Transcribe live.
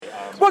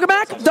Welcome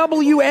back.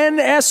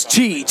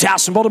 WNST,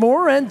 Towson,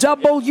 Baltimore, and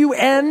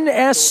WNST.net.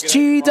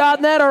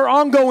 Our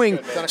ongoing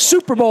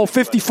Super Bowl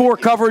 54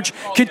 coverage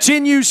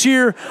continues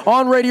here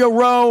on Radio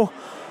Row.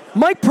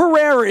 Mike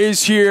Pereira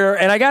is here,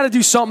 and I got to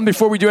do something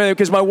before we do anything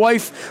because my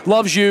wife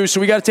loves you, so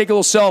we got to take a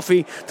little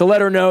selfie to let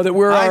her know that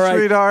we're all right.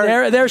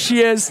 Sweetheart. There she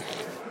is.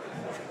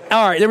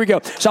 All right, there we go.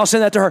 So I'll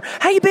send that to her.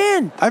 How you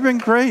been? I've been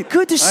great.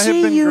 Good to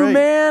see you, great.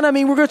 man. I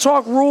mean, we're going to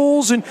talk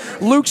rules, and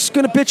Luke's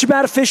going to bitch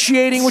about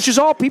officiating, which is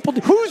all people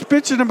do. Who's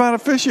bitching about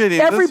officiating?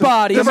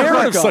 Everybody.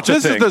 America.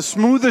 This is the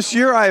smoothest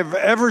year I've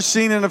ever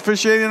seen in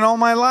officiating in all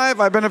my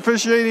life. I've been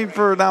officiating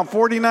for now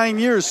 49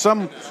 years,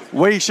 some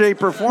way,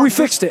 shape, or form. We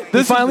fixed it.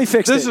 We finally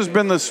fixed it. This has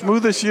been the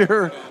smoothest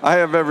year I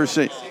have ever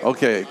seen.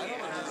 Okay,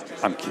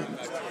 I'm kidding.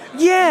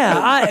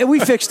 Yeah, we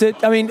fixed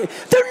it. I mean,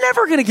 they're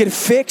never going to get it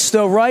fixed,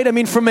 though, right? I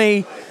mean,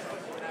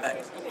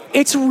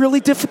 it's really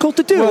difficult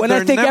to do, well, and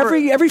I think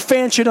every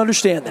fan should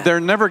understand that. They're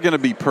never going to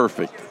be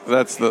perfect.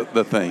 That's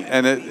the thing.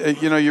 And,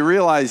 you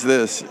realize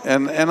this,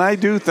 and I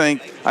do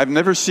think I've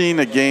never seen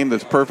a game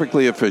that's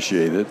perfectly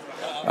officiated.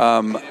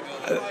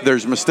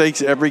 There's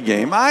mistakes every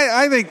game.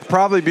 I think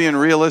probably being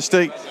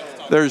realistic,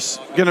 there's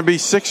going to be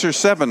 6 or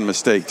 7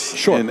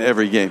 mistakes in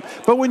every game.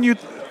 But when you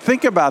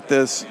think about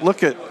this,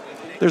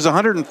 there's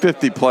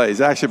 150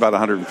 plays, actually about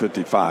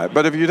 155.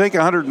 But if you take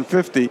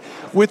 150,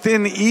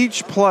 within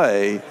each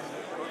play,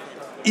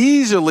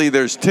 easily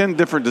there's 10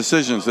 different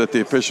decisions that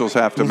the officials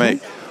have to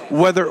make.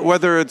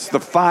 Whether it's the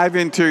 5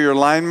 interior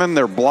linemen,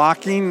 they're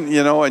blocking,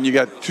 and you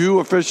got 2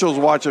 officials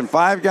watching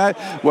 5 guys,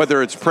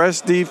 whether it's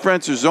press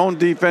defense or zone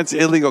defense,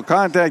 illegal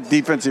contact,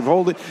 defensive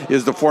holding,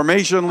 is the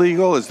formation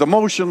legal, is the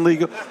motion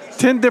legal,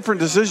 10 different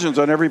decisions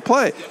on every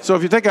play. So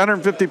if you take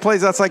 150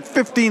 plays, that's like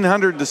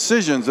 1,500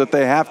 decisions that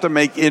they have to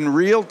make in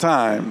real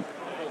time,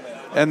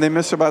 and they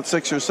miss about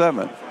 6 or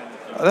 7.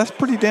 That's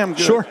pretty damn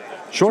good. Sure.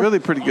 It's really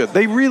pretty good.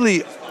 They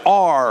really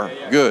are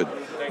good.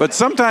 But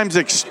sometimes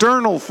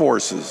external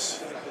forces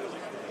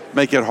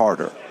make it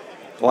harder,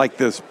 like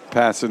this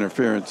pass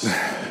interference.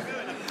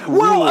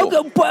 Well,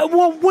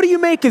 what do you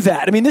make of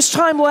that? I mean, this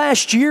time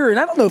last year, and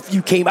I don't know if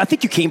you came. I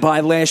think you came by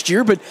last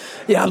year, but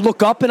I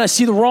look up and I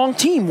see the wrong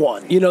team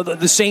won.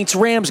 The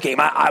Saints-Rams game.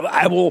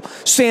 I will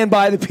stand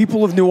by the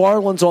people of New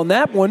Orleans on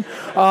that one.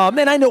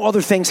 And I know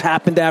other things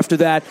happened after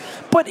that.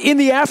 But in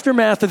the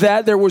aftermath of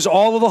that, there was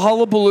all of the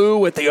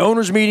hullabaloo at the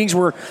owners' meetings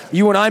where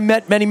you and I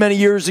met many, many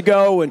years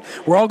ago, and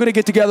we're all going to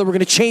get together. We're going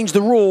to change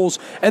the rules,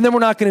 and then we're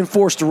not going to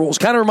enforce the rules.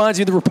 Kind of reminds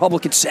me of the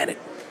Republican Senate.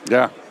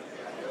 Yeah.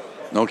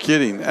 No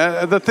kidding.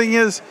 The thing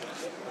is,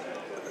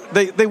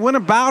 they went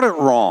about it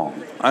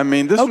wrong. I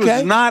mean, this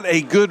was not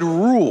a good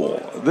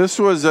rule. This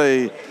was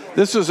a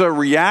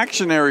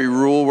reactionary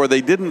rule where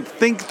they didn't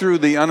think through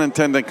the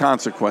unintended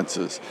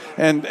consequences.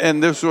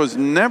 And this was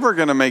never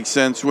going to make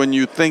sense when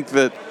you think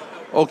that,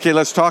 okay,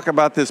 let's talk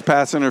about this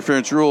pass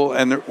interference rule.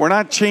 And we're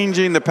not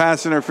changing the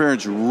pass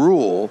interference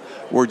rule.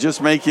 We're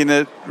just making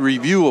it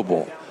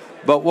reviewable.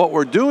 But what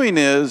we're doing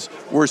is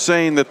we're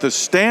saying that the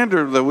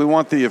standard that we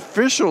want the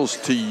officials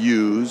to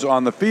use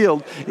on the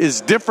field is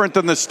different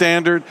than the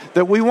standard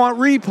that we want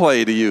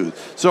replay to use.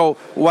 So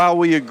while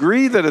we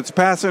agree that it's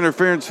pass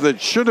interference that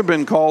should have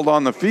been called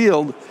on the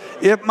field,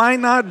 it might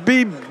not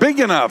be big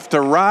enough to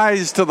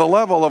rise to the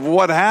level of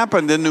what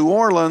happened in New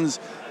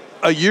Orleans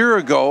a year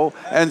ago.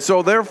 And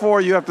so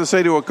therefore you have to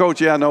say to a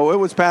coach, it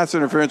was pass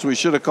interference, we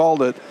should have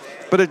called it.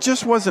 But it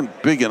just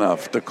wasn't big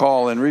enough to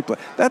call and replay.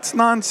 That's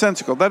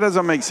nonsensical. That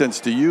doesn't make sense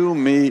to you,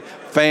 me,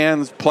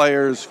 fans,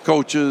 players,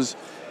 coaches.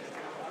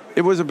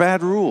 It was a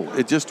bad rule.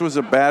 It just was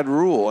a bad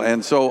rule.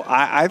 And so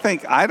I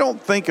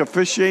don't think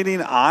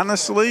officiating,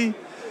 honestly,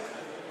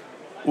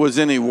 was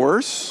any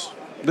worse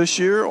this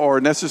year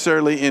or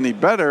necessarily any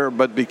better.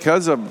 But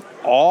because of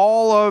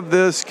all of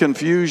this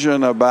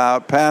confusion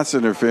about pass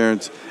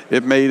interference,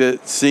 it made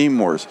it seem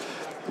worse.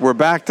 We're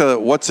back to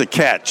what's a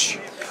catch.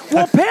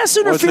 Well, pass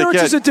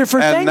interference is a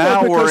different thing.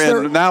 Now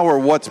we're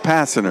what's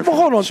pass interference? Well,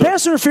 hold on. So,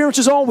 pass interference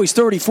is always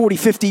 30, 40,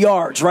 50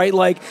 yards, right?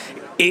 Not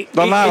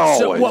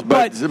always,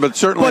 but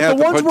certainly the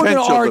ones we're going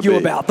to argue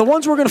about, the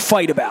ones we're going to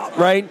fight about,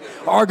 right,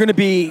 are going to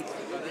be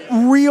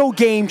real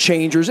game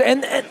changers.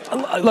 And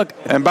look.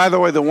 And by the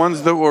way, the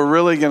ones that we're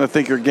really going to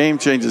think are game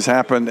changers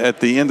happen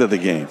at the end of the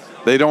game.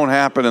 They don't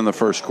happen in the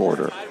first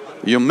quarter.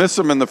 You'll miss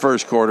them in the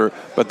first quarter,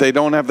 but they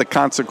don't have the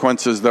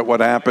consequences that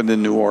what happened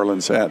in New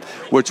Orleans had,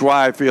 which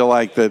why I feel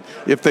like that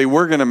if they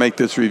were going to make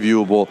this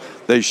reviewable,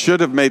 they should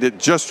have made it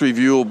just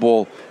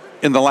reviewable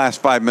in the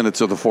last 5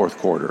 minutes of the fourth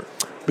quarter,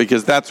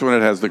 because that's when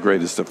it has the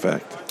greatest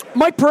effect.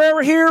 Mike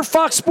Pereira here,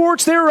 Fox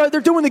Sports. They're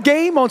doing the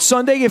game on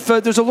Sunday. If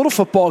there's a little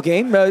football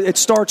game, it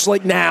starts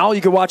like now.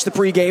 You can watch the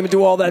pregame and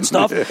do all that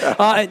stuff.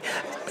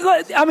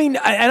 I mean,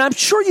 and I'm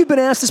sure you've been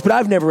asked this, but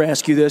I've never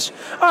asked you this.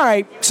 All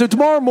right, so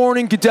tomorrow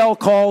morning, Goodell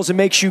calls and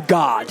makes you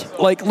God.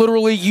 Like,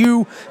 literally,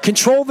 you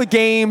control the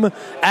game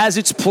as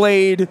it's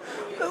played.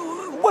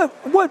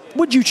 What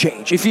would you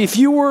change if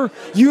you were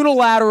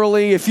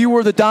unilaterally, if you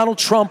were the Donald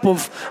Trump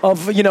of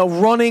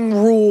running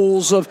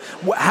rules of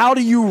how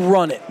do you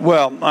run it?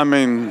 Well, I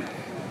mean,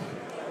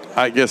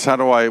 I guess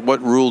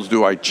what rules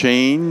do I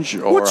change,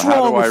 or What's how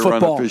wrong do I with run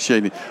football?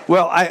 officiating?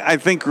 Well, I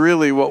think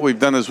really what we've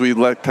done is we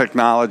let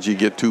technology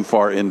get too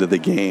far into the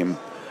game.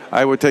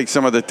 I would take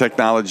some of the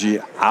technology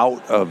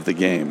out of the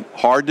game.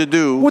 Hard to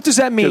do. What does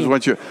that mean?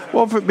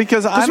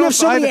 Because I don't.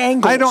 So many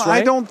angles,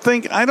 I don't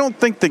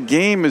think the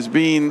game is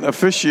being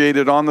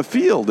officiated on the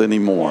field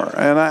anymore,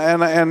 and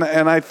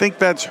I think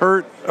that's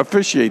hurt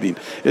officiating.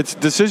 It's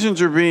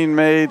decisions are being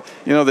made.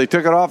 They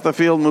took it off the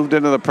field, moved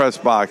into the press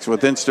box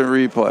with instant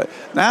replay.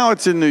 Now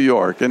it's in New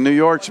York, and New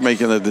York's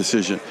making the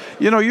decision.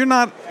 You're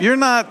not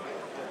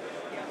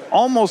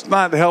almost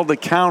not held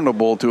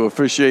accountable to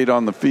officiate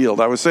on the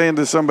field. I was saying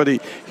to somebody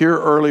here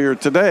earlier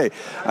today,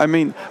 I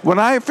mean, when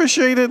I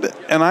officiated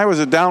and I was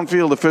a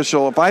downfield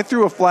official, if I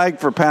threw a flag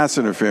for pass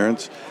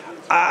interference,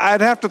 I'd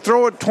have to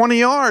throw it 20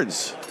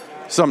 yards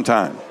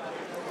sometime,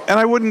 and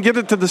I wouldn't get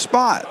it to the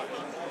spot.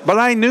 But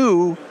I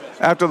knew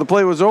after the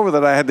play was over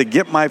that I had to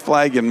get my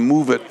flag and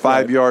move it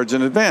 5 yards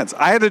in advance.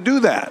 I had to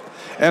do that.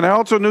 And I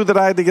also knew that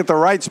I had to get the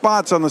right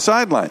spots on the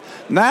sideline.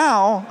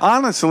 Now,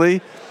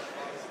 honestly,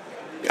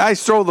 I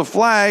throw the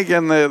flag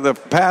and the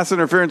pass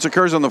interference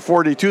occurs on the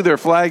 42. Their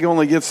flag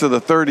only gets to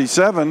the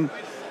 37.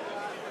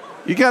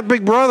 You got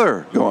Big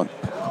Brother going,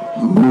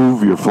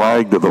 move your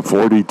flag to the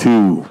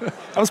 42. That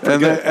was pretty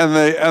good. And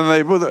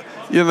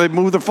they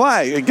move the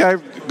flag. A guy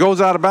goes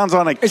out of bounds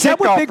on a kickoff return. Is that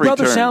what Big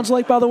Brother sounds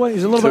like, by the way?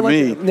 He's a little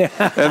bit like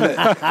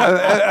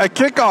a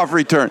kickoff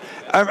return.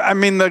 I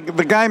mean,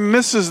 the guy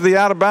misses the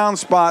out of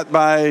bounds spot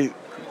by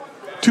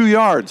 2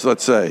 yards,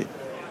 let's say.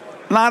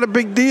 Not a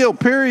big deal,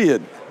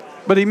 period.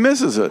 But he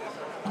misses it.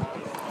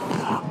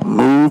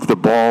 Move the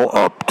ball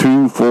up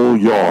 2 full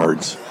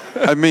yards.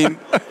 I mean,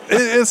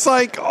 it's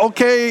like,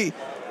 okay,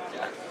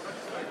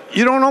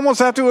 you don't almost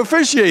have to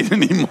officiate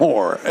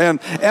anymore. And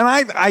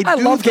I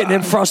love getting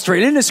him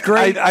frustrated. Isn't this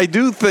great? I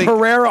do think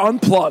Herrera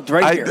unplugged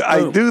here.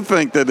 I do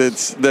think that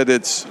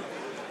it's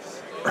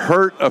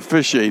hurt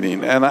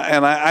officiating, and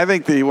I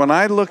think when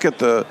I look at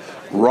the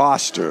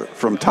roster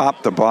from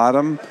top to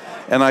bottom,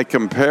 and I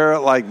compare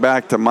it like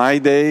back to my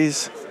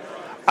days,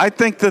 I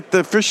think that the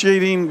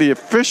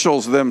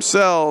officials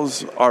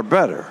themselves are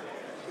better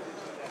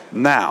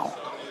now.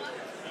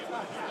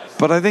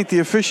 But I think the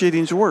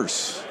officiating's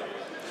worse.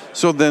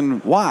 So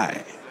then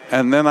why?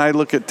 And then I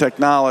look at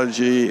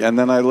technology, and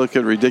then I look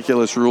at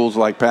ridiculous rules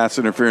like pass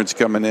interference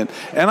coming in,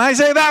 and I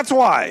say that's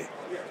why.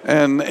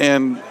 And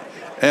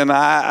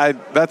I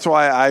that's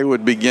why I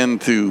would begin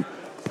to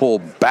pull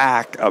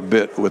back a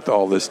bit with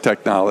all this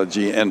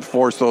technology and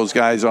force those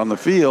guys on the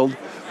field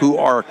who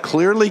are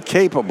clearly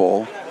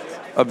capable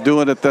of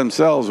doing it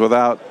themselves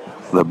without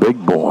the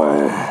big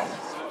boy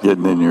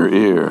getting in your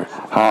ear.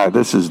 Hi,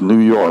 this is New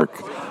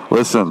York.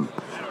 Listen,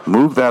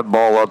 move that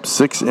ball up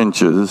 6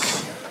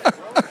 inches.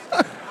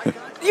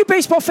 You a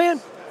baseball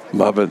fan?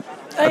 Love it.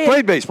 I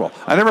played baseball.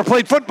 I never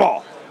played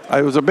football.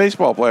 I was a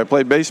baseball player. I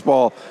played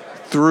baseball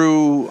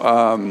through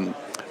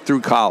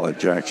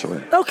college,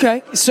 actually.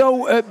 Okay,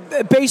 so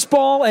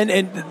baseball,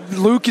 and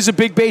Luke is a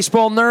big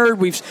baseball nerd.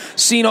 We've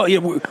seen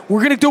we're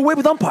going to do away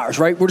with umpires,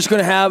 right? We're just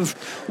going to have.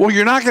 Well,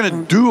 you're not going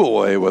to do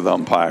away with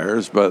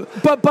umpires, but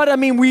I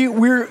mean,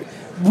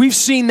 we've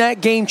seen that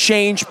game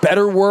change,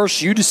 better,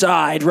 worse, you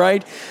decide,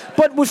 right?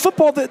 But with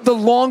football, the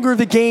longer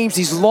the games,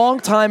 these long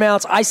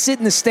timeouts, I sit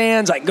in the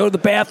stands, I can go to the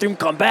bathroom,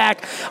 come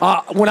back.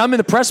 When I'm in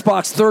the press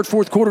box, third,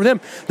 fourth quarter with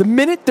them, the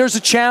minute there's a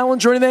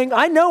challenge or anything,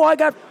 I know I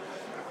got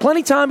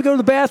plenty of time to go to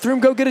the bathroom,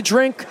 go get a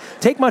drink,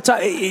 take my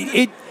time.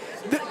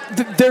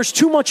 There's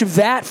too much of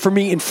that for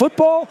me in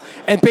football,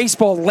 and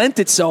baseball lent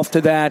itself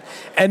to that.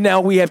 And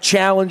now we have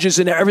challenges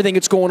and everything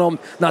that's going on,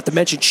 not to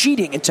mention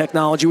cheating in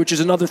technology, which is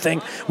another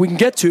thing we can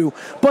get to.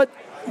 But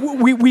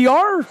we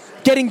are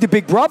getting to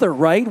Big Brother,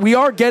 right? We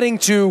are getting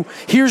to,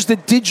 here's the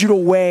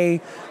digital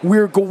way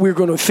we're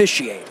going to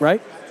officiate,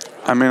 right?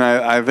 I mean,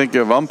 I think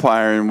of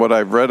umpiring, what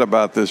I've read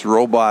about this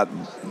robotic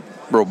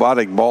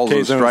balls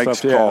and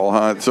strikes call,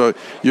 huh? So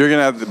you're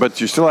gonna have, but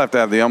you still have to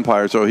have the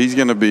umpire. So he's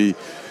gonna be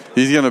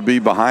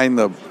behind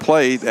the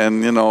plate,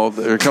 and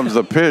there comes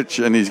the pitch,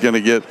 and he's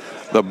gonna get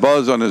the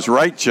buzz on his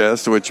right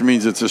chest, which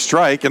means it's a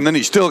strike, and then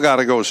he's still got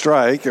to go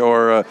strike,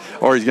 or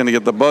he's gonna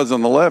get the buzz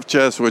on the left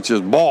chest, which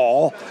is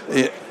ball.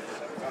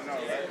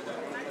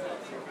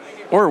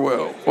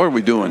 What are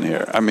we doing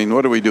here? I mean,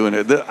 what are we doing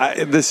here?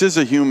 This is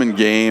a human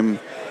game.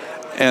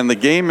 And the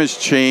game has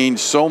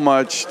changed so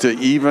much to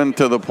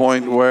the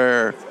point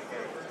where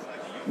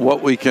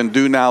what we can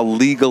do now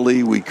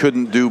legally we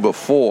couldn't do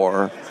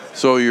before.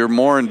 So you're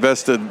more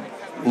invested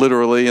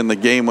literally in the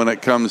game when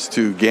it comes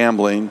to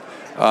gambling.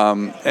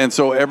 And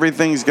so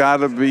everything's got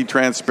to be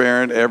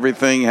transparent.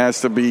 Everything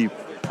has to be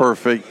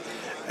perfect.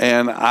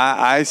 And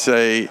I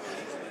say,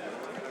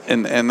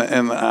 and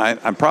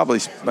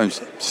I'm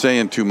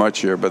saying too much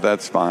here, but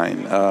that's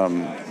fine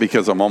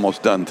because I'm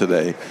almost done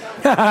today.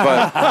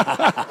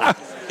 But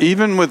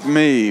even with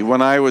me,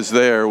 when I was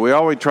there, we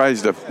always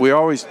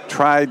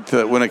tried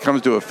to, when it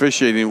comes to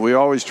officiating, we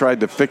always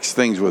tried to fix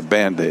things with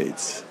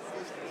Band-Aids.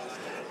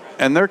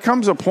 And there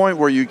comes a point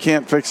where you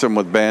can't fix them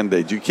with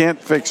Band-Aids. You can't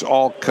fix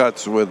all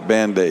cuts with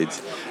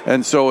Band-Aids.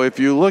 And so if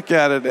you look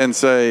at it and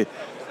say,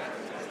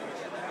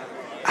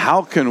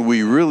 how can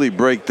we really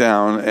break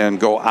down and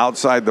go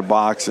outside the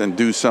box and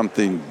do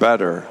something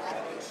better?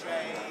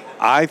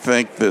 I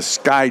think the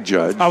Sky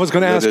Judge. I was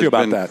going to ask you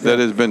about that. That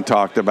has been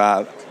talked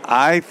about.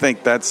 I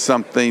think that's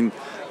something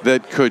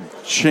that could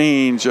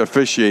change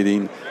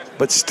officiating,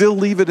 but still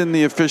leave it in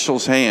the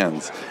officials'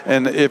 hands.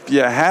 And if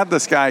you had the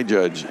Sky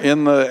Judge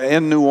in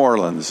New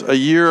Orleans a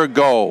year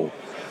ago,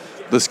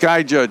 the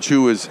Sky Judge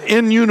who is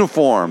in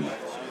uniform,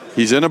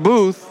 he's in a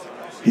booth,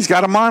 he's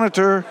got a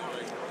monitor,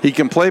 he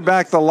can play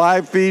back the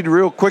live feed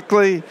real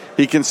quickly,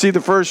 he can see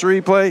the first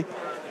replay.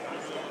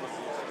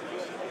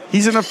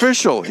 He's an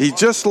official. He's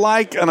just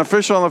like an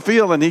official on the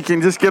field, and he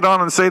can just get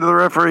on and say to the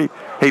referee,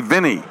 hey,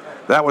 Vinny,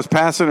 that was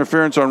pass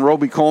interference on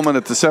Roby Coleman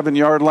at the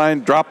 7-yard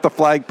line. Drop the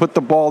flag, put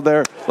the ball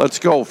there. Let's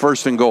go,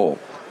 1st and goal.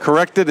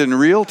 Corrected in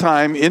real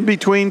time, in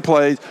between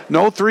plays,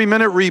 no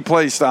 3-minute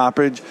replay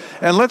stoppage.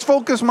 And let's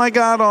focus, my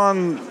God,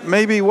 on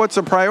maybe what's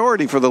a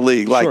priority for the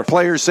league, like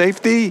player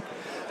safety.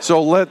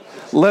 So let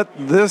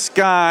this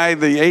guy,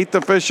 the 8th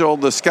official,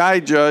 the Sky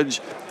Judge,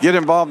 get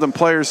involved in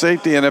player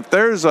safety. And if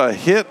there's a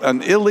hit,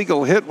 an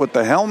illegal hit with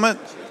the helmet,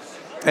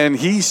 and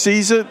he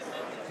sees it,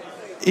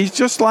 he's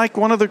just like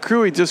one of the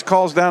crew. He just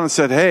calls down and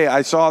said, hey,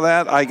 I saw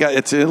that.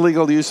 It's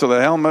illegal use of the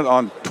helmet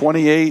on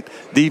 28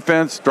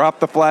 defense.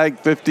 Drop the flag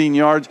 15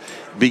 yards.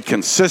 Be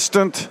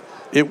consistent.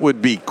 It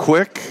would be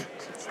quick.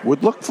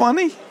 Would look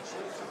funny.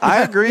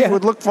 I agree. It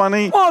would look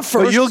funny. Well,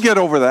 first, but you'll get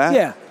over that.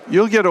 Yeah.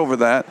 You'll get over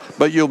that.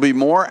 But you'll be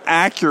more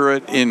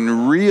accurate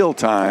in real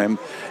time.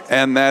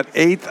 And that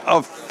 8th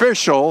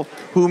official,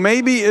 who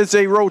maybe is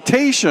a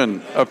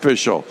rotation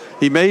official,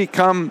 he may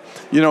come,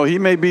 he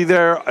may be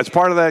there as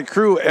part of that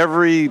crew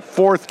every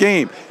 4th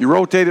game. You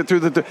rotate it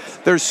through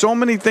there's so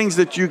many things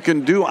that you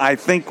can do, I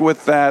think,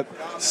 with that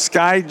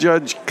Sky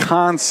Judge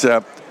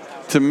concept,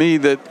 to me,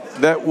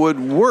 that would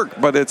work.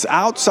 But it's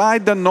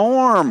outside the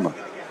norm.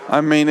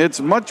 I mean, it's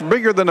much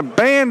bigger than a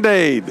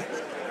Band-Aid.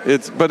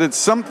 But it's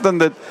something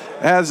that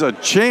has a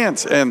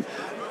chance. And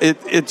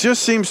it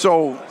just seems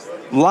so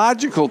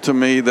logical to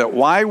me that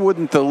why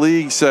wouldn't the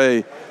league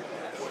say,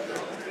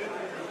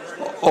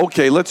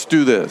 okay, let's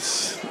do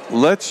this.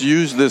 Let's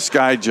use this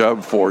Sky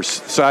Judge for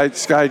 64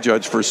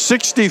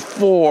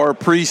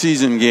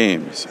 preseason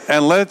games,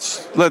 and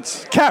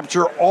let's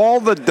capture all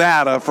the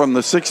data from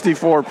the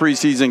 64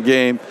 preseason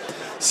game,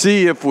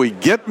 see if we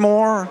get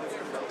more,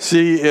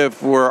 see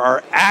if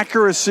our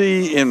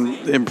accuracy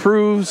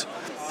improves,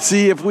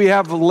 see if we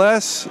have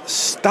less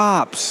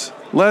stops.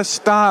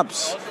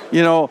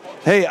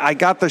 Hey, I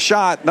got the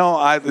shot. No,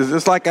 it's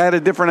just like I had a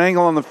different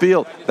angle on the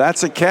field.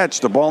 That's a catch.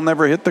 The ball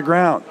never hit the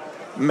ground.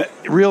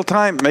 Real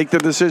time, make the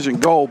decision.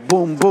 Go,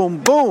 boom, boom,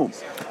 boom.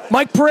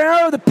 Mike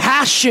Pereira, the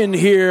passion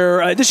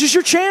here. This is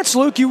your chance,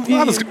 Luke.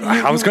 I was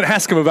going to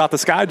ask him about the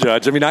Sky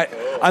Judge. I mean,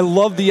 I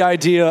love the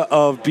idea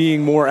of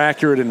being more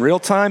accurate in real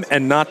time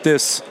and not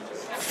this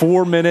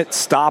 4-minute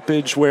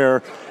stoppage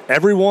where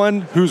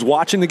everyone who's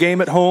watching the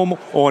game at home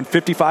on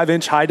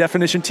 55-inch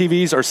high-definition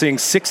TVs are seeing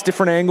 6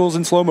 different angles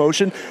in slow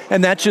motion,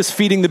 and that's just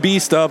feeding the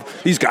beast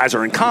of these guys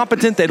are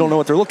incompetent, they don't know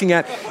what they're looking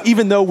at,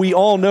 even though we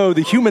all know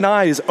the human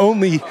eye is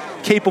only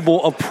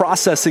capable of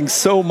processing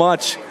so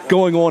much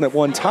going on at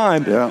one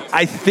time. Yeah.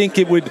 I think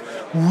it would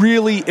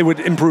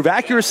improve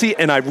accuracy,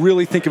 and I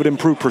really think it would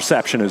improve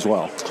perception as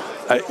well.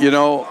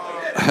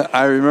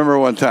 I remember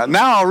one time.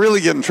 Now I'll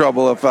really get in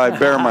trouble if I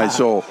bare my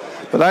soul.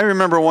 But I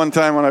remember one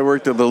time when I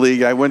worked at the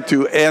league, I went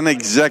to an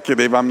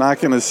executive, I'm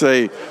not going to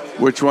say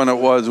which one it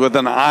was, with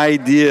an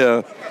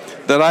idea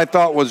that I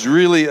thought was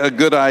really a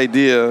good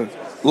idea,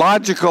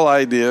 logical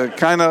idea,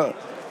 kind of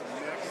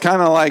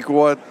like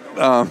what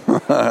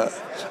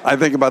I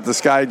think about the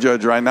Sky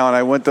Judge right now. And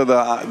I went to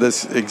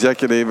this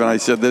executive and I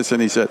said this, and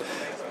he said,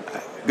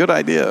 good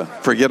idea,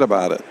 forget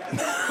about it.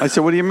 I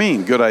said, what do you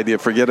mean, good idea,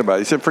 forget about it?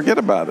 He said, forget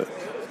about it.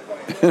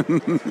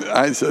 And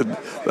I said,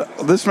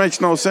 this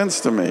makes no sense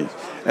to me.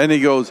 And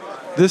he goes,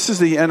 this is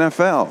the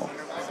NFL.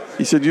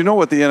 He said, you know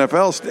what the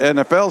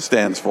NFL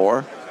stands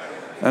for?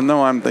 And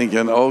no, I'm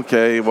thinking,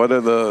 okay, what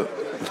are the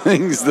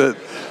things that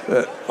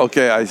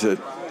okay, I said,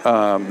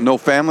 no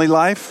family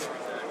life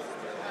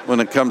when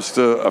it comes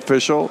to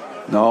official?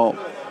 No.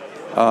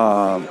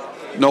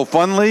 No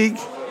fun league?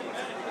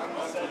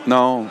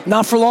 No.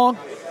 Not for long?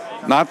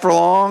 Not for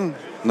long?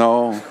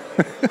 No.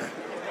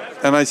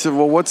 And I said,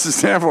 well, what's it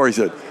stand for? He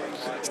said,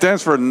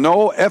 stands for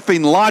no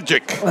effing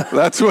logic.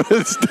 That's what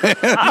it stands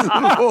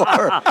for.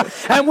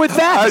 And with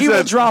that, he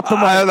will drop the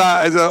mic.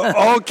 I said,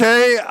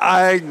 okay,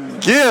 I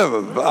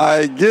give.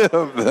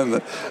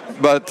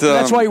 But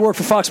that's why you work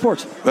for Fox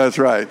Sports. That's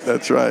right.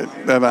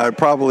 And I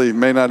probably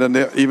may not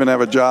even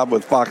have a job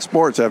with Fox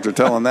Sports after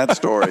telling that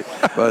story.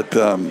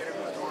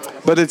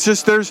 But it's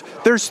just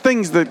there's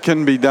things that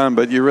can be done,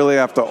 but you really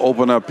have to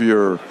open up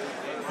your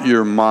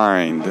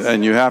mind,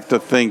 and you have to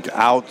think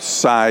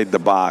outside the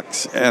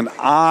box. And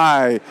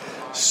I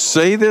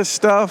say this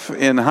stuff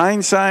in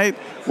hindsight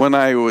when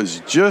I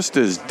was just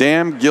as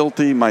damn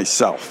guilty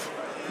myself.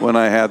 when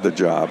I had the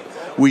job.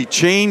 We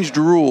changed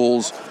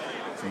rules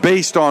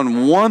based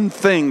on one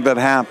thing that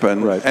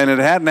happened, and it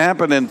hadn't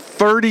happened in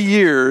 30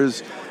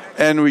 years,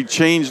 and we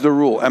changed the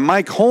rule. And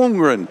Mike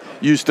Holmgren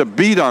used to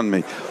beat on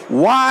me.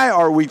 Why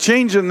are we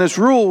changing this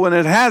rule when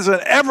it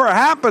hasn't ever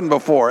happened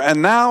before?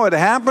 And now it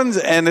happens,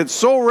 and it's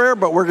so rare,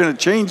 but we're going to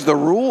change the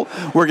rule.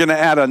 We're going to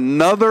add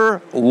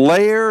another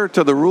layer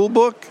to the rule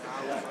book.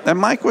 And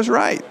Mike was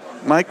right.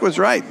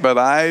 But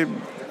I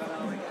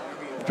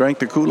drank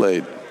the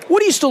Kool-Aid. What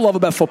do you still love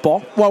about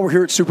football while we're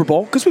here at Super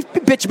Bowl? Because we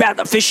bitch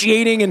about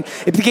officiating and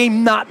the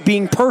game not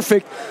being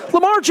perfect.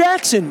 Lamar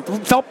Jackson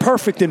felt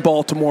perfect in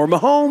Baltimore.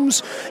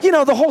 Mahomes,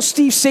 the whole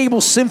Steve Sable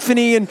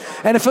symphony and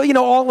if,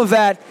 all of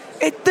that.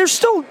 It's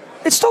still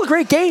a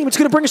great game. It's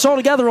going to bring us all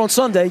together on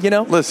Sunday,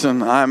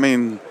 Listen, I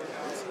mean,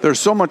 there's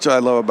so much I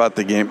love about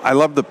the game. I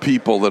love the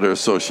people that are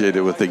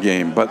associated with the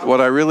game. But what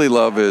I really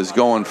love is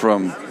going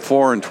from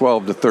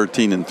 4-12 to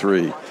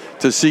 13-3.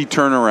 To see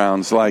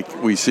turnarounds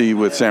like we see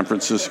with San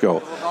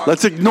Francisco.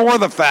 Let's ignore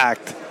the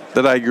fact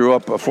that I grew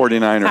up a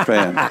 49er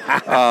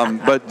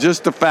fan. But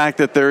just the fact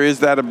that there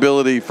is that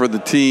ability for the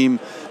team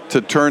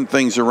to turn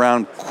things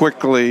around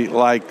quickly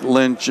like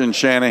Lynch and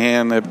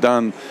Shanahan have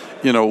done,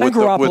 with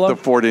the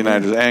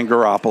 49ers and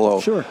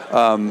Garoppolo. Sure.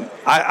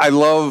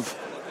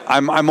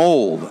 I'm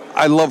old.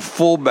 I love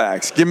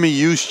fullbacks. Give me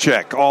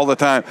Juszczyk all the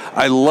time.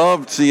 I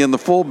loved seeing the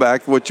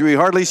fullback, which we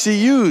hardly see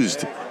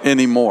used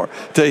anymore.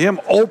 To him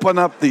open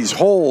up these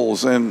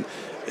holes, and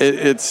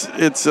it's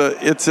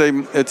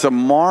a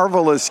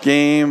marvelous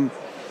game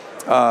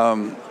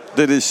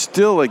that is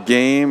still a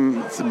game.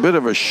 It's a bit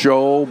of a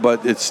show,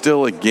 but it's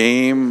still a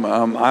game.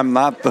 I'm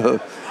not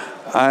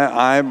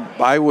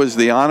I was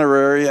the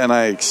honorary, and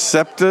I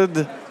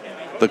accepted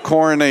the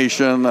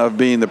coronation of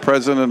being the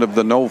president of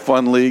the No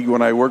Fun League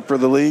when I worked for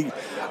the league.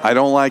 I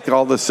don't like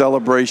all the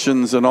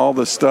celebrations and all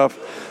the stuff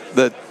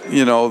that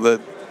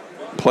that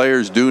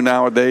players do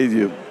nowadays.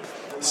 You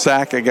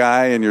sack a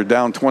guy and you're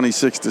down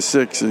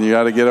 26-6 and you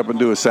got to get up and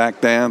do a sack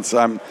dance.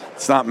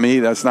 It's not me.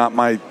 That's not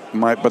my.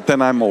 But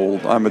then I'm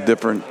old. I'm a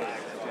different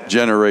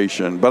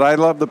generation. But I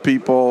love the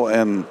people,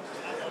 and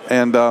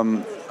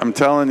I'm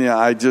telling you,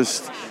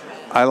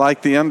 I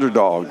like the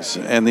underdogs,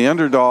 and the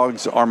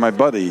underdogs are my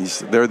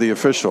buddies. They're the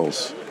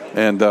officials,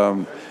 and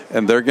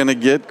they're going to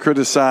get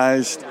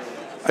criticized.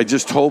 I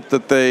just hope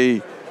that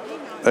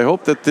I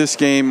hope that this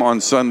game on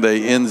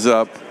Sunday ends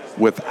up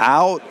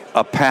without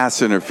a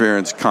pass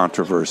interference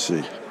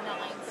controversy,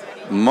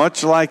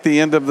 much like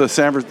the end of the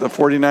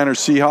 49ers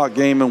Seahawks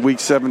game in Week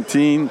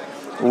 17,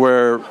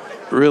 where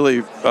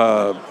really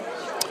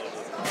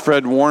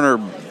Fred Warner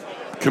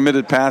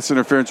committed pass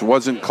interference,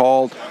 wasn't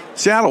called.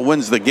 Seattle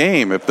wins the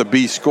game if the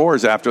B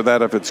scores after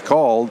that, if it's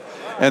called.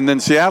 And then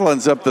Seattle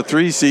ends up the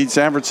 3 seed.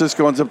 San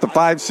Francisco ends up the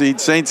 5 seed.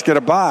 Saints get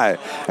a bye.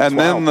 And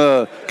then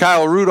the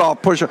Kyle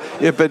Rudolph push.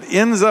 If it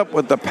ends up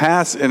with the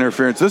pass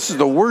interference, this is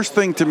the worst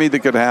thing to me that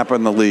could happen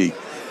in the league.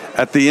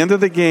 At the end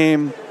of the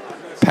game,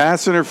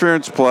 pass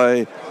interference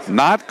play,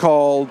 not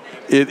called.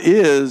 It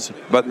is,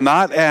 but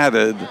not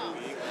added.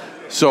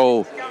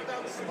 So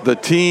the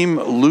team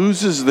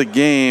loses the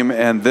game,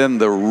 and then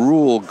the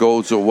rule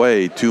goes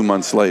away 2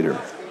 months later.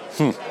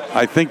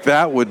 I think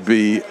that would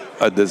be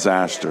a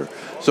disaster.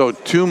 So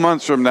 2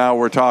 months from now,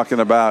 we're talking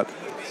about,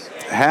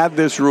 had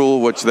this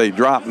rule, which they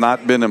dropped,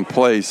 not been in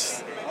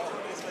place,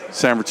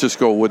 San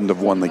Francisco wouldn't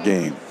have won the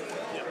game.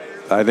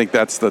 I think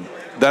that's the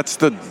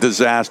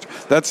disaster.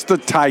 That's the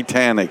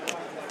Titanic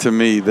to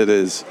me that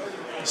is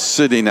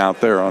sitting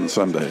out there on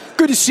Sunday.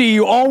 Good to see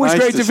you. Always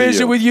nice great to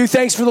visit with you.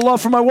 Thanks for the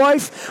love for my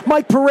wife.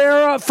 Mike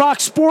Pereira,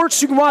 Fox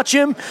Sports. You can watch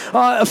him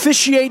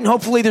officiate, and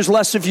hopefully there's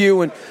less of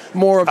you and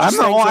more of just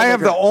I have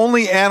the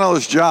only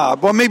analyst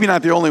job. Well, maybe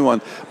not the only one,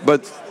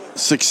 but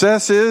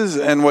success is,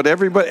 and what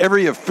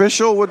every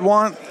official would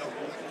want,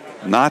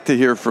 not to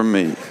hear from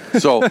me.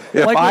 So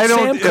if I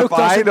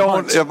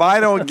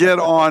don't get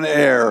on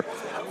air,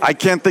 I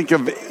can't think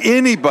of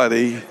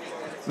anybody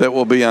that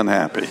will be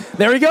unhappy.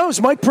 There he goes,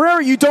 Mike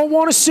Pereira. You don't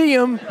want to see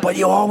him, but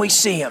you always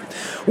see him.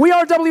 We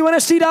are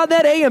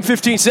WNST.net, AM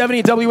 1570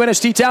 at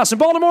WNST Towson,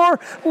 Baltimore,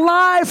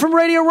 live from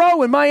Radio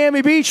Row in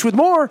Miami Beach with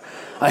more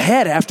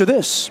ahead after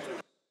this.